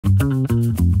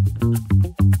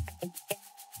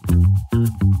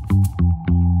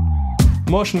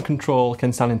Motion control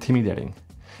can sound intimidating,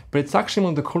 but it's actually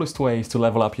one of the coolest ways to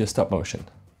level up your stop motion.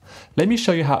 Let me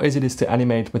show you how easy it is to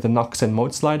animate with the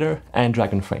Noxen Slider and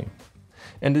Dragonframe.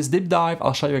 In this deep dive,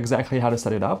 I'll show you exactly how to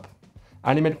set it up,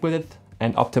 animate with it,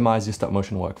 and optimize your stop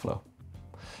motion workflow.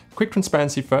 Quick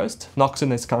transparency first,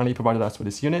 Noxen has kindly provided us with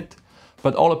this unit,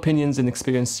 but all opinions and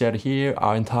experience shared here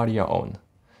are entirely our own.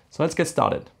 So let's get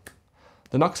started.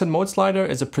 The Noxen Slider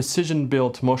is a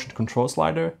precision-built motion control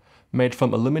slider made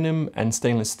from aluminum and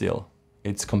stainless steel.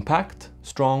 It's compact,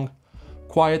 strong,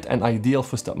 quiet, and ideal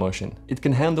for stop motion. It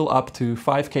can handle up to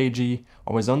 5 kg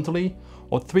horizontally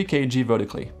or 3 kg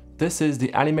vertically. This is the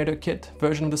Animator kit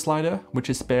version of the slider, which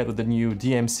is paired with the new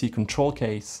DMC control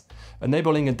case,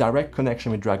 enabling a direct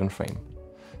connection with Dragonframe.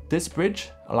 This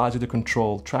bridge allows you to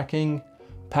control tracking,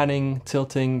 panning,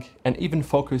 tilting, and even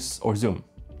focus or zoom.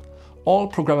 All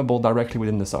programmable directly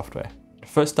within the software.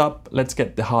 First up, let's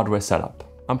get the hardware set up.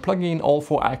 I'm plugging in all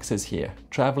 4 axes here: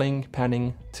 traveling,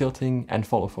 panning, tilting, and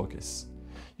follow focus.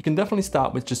 You can definitely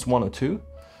start with just 1 or 2,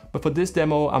 but for this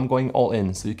demo, I'm going all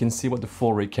in so you can see what the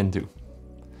full rig can do.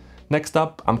 Next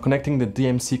up, I'm connecting the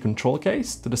DMC control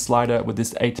case to the slider with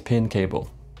this 8-pin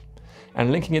cable,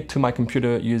 and linking it to my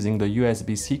computer using the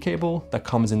USB-C cable that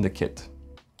comes in the kit.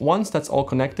 Once that's all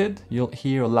connected, you'll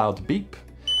hear a loud beep,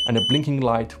 and a blinking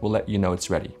light will let you know it's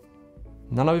ready.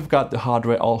 Now that we've got the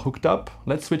hardware all hooked up,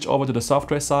 let's switch over to the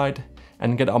software side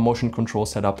and get our motion control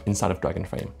set up inside of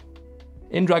Dragonframe.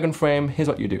 In Dragonframe, here's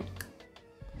what you do.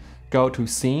 Go to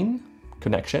Scene,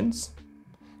 Connections,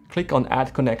 click on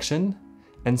Add Connection,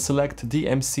 and select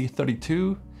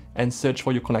DMC32 and search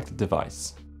for your connected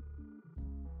device.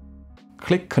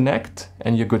 Click Connect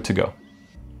and you're good to go.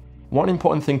 One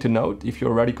important thing to note, if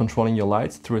you're already controlling your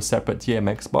lights through a separate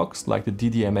DMX box like the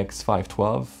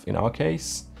DDMX512 in our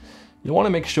case, you'll want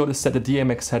to make sure to set the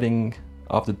DMX setting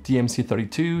of the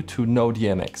DMC32 to no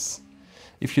DMX.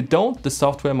 If you don't, the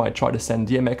software might try to send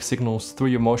DMX signals through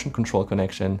your motion control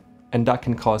connection, and that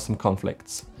can cause some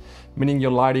conflicts, meaning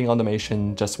your lighting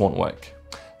automation just won't work.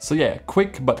 So yeah,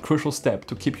 quick but crucial step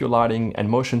to keep your lighting and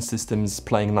motion systems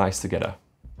playing nice together.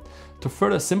 To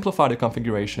further simplify the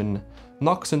configuration,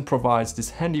 Noxen provides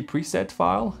this handy preset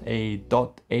file, a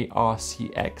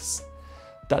 .arcx,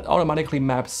 that automatically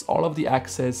maps all of the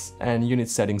axes and unit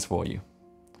settings for you.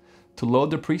 To load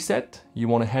the preset, you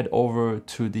want to head over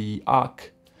to the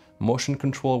Arc motion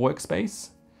control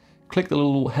workspace, click the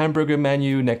little hamburger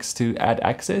menu next to Add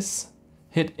Axis,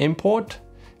 hit Import,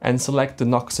 and select the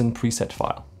Noxen Preset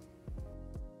file.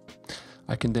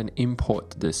 I can then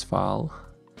import this file,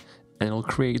 and it'll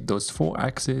create those 4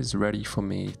 axes ready for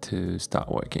me to start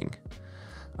working.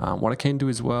 What I can do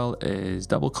as well is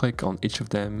double click on each of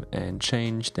them and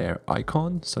change their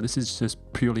icon. So this is just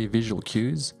purely visual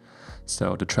cues.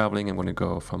 So the traveling, I'm going to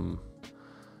go from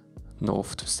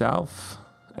north to south,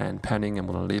 and panning, I'm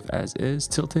going to leave as is.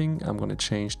 Tilting, I'm going to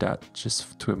change that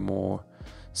just to a more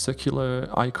circular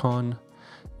icon,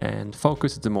 and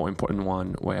focus is the more important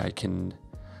one, where I can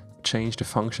change the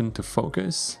function to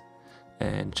focus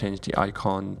and change the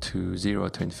icon to 0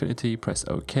 to infinity, press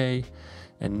OK.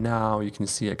 And now you can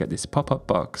see I get this pop-up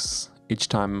box each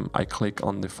time I click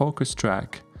on the focus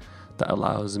track that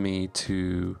allows me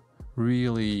to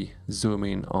really zoom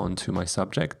in onto my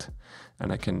subject,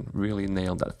 and I can really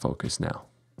nail that focus now.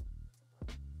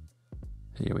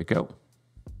 Here we go.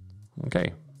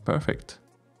 Okay, perfect.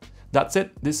 That's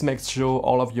it. This makes sure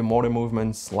all of your motor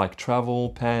movements like travel,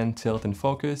 pan, tilt, and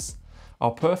focus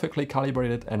are perfectly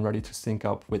calibrated and ready to sync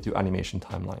up with your animation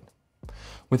timeline.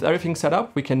 With everything set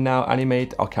up, we can now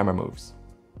animate our camera moves.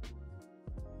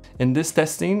 In this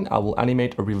test scene, I will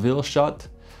animate a reveal shot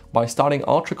by starting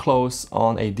ultra close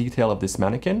on a detail of this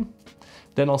mannequin.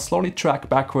 Then I'll slowly track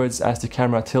backwards as the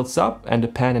camera tilts up and the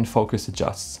pan and focus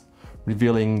adjusts,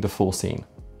 revealing the full scene.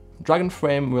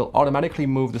 Dragonframe will automatically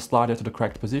move the slider to the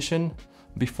correct position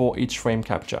before each frame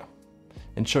capture,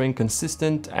 ensuring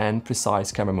consistent and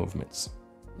precise camera movements.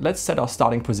 Let's set our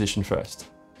starting position first.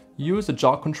 Use the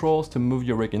jog controls to move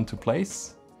your rig into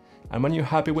place, and when you're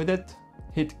happy with it,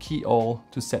 hit key all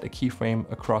to set a keyframe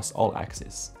across all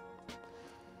axes.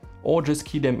 Or just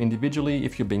key them individually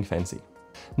if you're being fancy.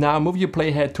 Now move your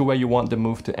playhead to where you want the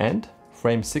move to end,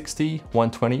 frame 60,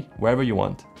 120, wherever you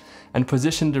want, and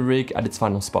position the rig at its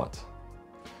final spot.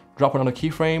 Drop another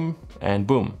keyframe, and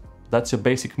boom, that's your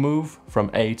basic move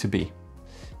from A to B.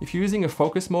 If you're using a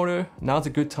focus motor, now's a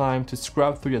good time to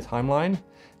scrub through your timeline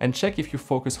and check if your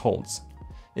focus holds.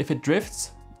 If it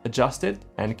drifts, adjust it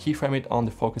and keyframe it on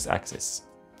the focus axis.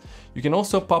 You can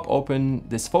also pop open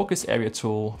this focus area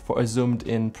tool for a zoomed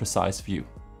in precise view.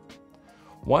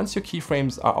 Once your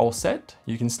keyframes are all set,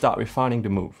 you can start refining the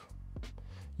move.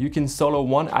 You can solo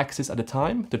one axis at a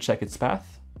time to check its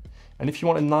path. And if you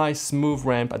want a nice smooth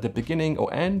ramp at the beginning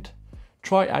or end,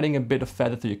 try adding a bit of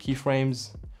feather to your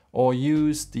keyframes or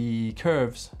use the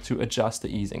curves to adjust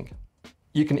the easing.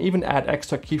 You can even add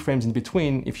extra keyframes in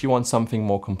between if you want something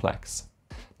more complex.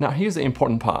 Now here's the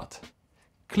important part.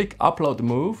 Click Upload the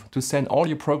move to send all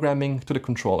your programming to the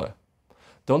controller.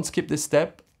 Don't skip this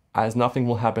step, as nothing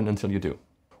will happen until you do.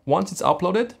 Once it's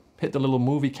uploaded, hit the little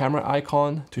movie camera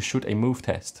icon to shoot a move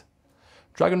test.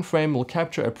 Dragonframe will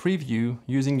capture a preview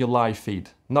using your live feed,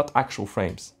 not actual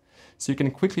frames, so you can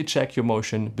quickly check your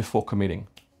motion before committing.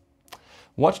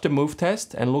 Watch the move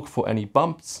test and look for any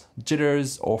bumps,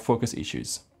 jitters, or focus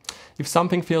issues. If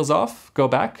something feels off, go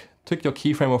back, tweak your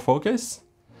keyframe or focus,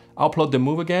 upload the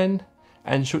move again,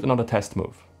 and shoot another test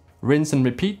move. Rinse and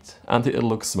repeat until it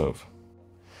looks smooth.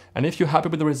 And if you're happy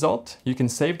with the result, you can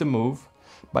save the move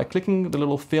by clicking the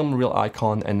little film reel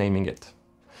icon and naming it.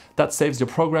 That saves your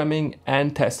programming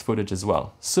and test footage as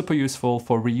well. Super useful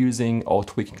for reusing or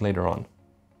tweaking later on.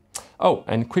 Oh,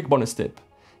 and quick bonus tip.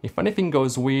 If anything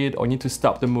goes weird or you need to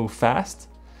stop the move fast,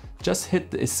 just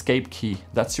hit the escape key.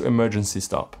 That's your emergency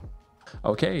stop.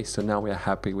 Okay, so now we are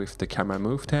happy with the camera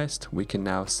move test. We can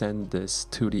now send this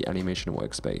to the animation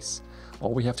workspace.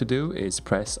 All we have to do is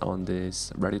press on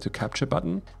this ready to capture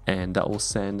button, and that will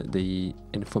send the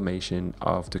information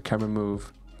of the camera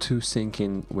move to sync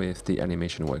in with the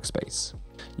animation workspace.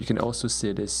 You can also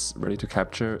see this ready to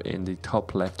capture in the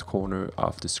top left corner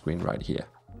of the screen right here.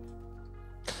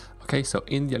 Okay, so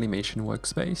in the animation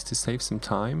workspace, to save some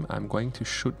time, I'm going to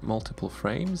shoot multiple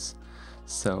frames.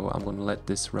 So I'm going to let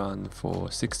this run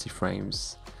for 60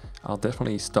 frames. I'll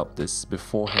definitely stop this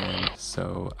beforehand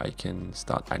so I can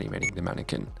start animating the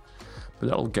mannequin. But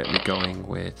that'll get me going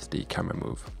with the camera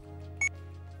move.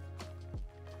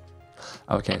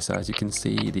 Okay, so as you can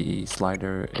see, the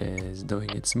slider is doing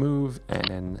its move, and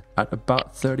then at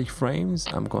about 30 frames,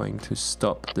 I'm going to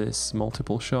stop this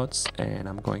multiple shots and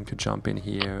I'm going to jump in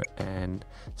here and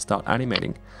start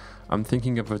animating. I'm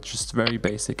thinking of a just very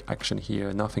basic action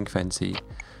here, nothing fancy,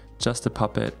 just a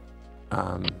puppet,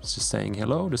 just saying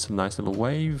hello, just a nice little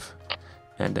wave,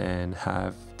 and then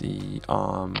have the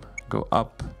arm go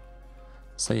up,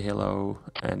 say hello,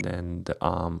 and then the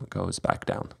arm goes back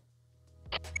down.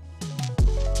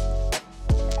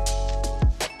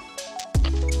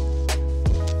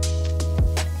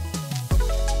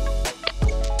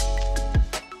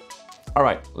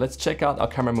 Alright, let's check out our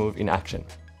camera move in action.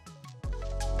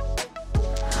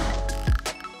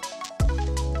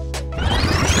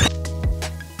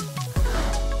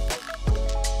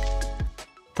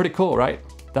 Pretty cool, right?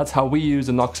 That's how we use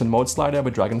the Noxen mode slider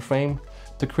with Dragonframe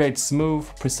to create smooth,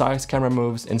 precise camera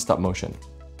moves in stop motion.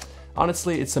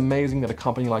 Honestly, it's amazing that a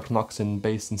company like Noxen,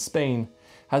 based in Spain,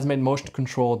 has made motion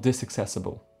control this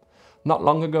accessible. Not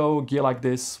long ago, gear like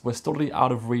this was totally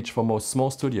out of reach for most small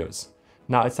studios.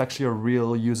 Now it's actually a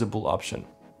real usable option.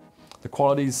 The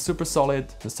quality is super solid,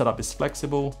 the setup is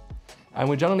flexible, and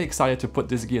we're generally excited to put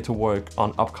this gear to work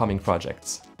on upcoming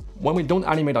projects. When we don't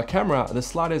animate our camera, the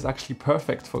slider is actually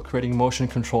perfect for creating motion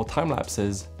control time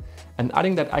lapses and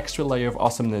adding that extra layer of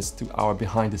awesomeness to our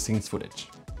behind the scenes footage.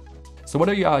 So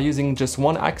whether you are using just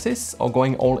one axis or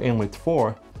going all in with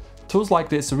 4, tools like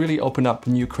this really open up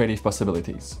new creative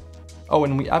possibilities. Oh,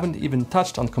 and we haven't even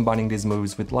touched on combining these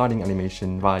moves with lighting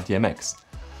animation via DMX,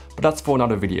 but that's for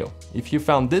another video. If you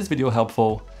found this video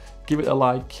helpful, give it a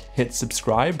like, hit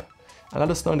subscribe, and let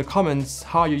us know in the comments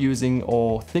how you're using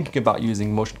or thinking about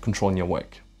using motion control in your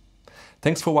work.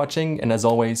 Thanks for watching, and as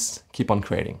always, keep on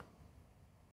creating.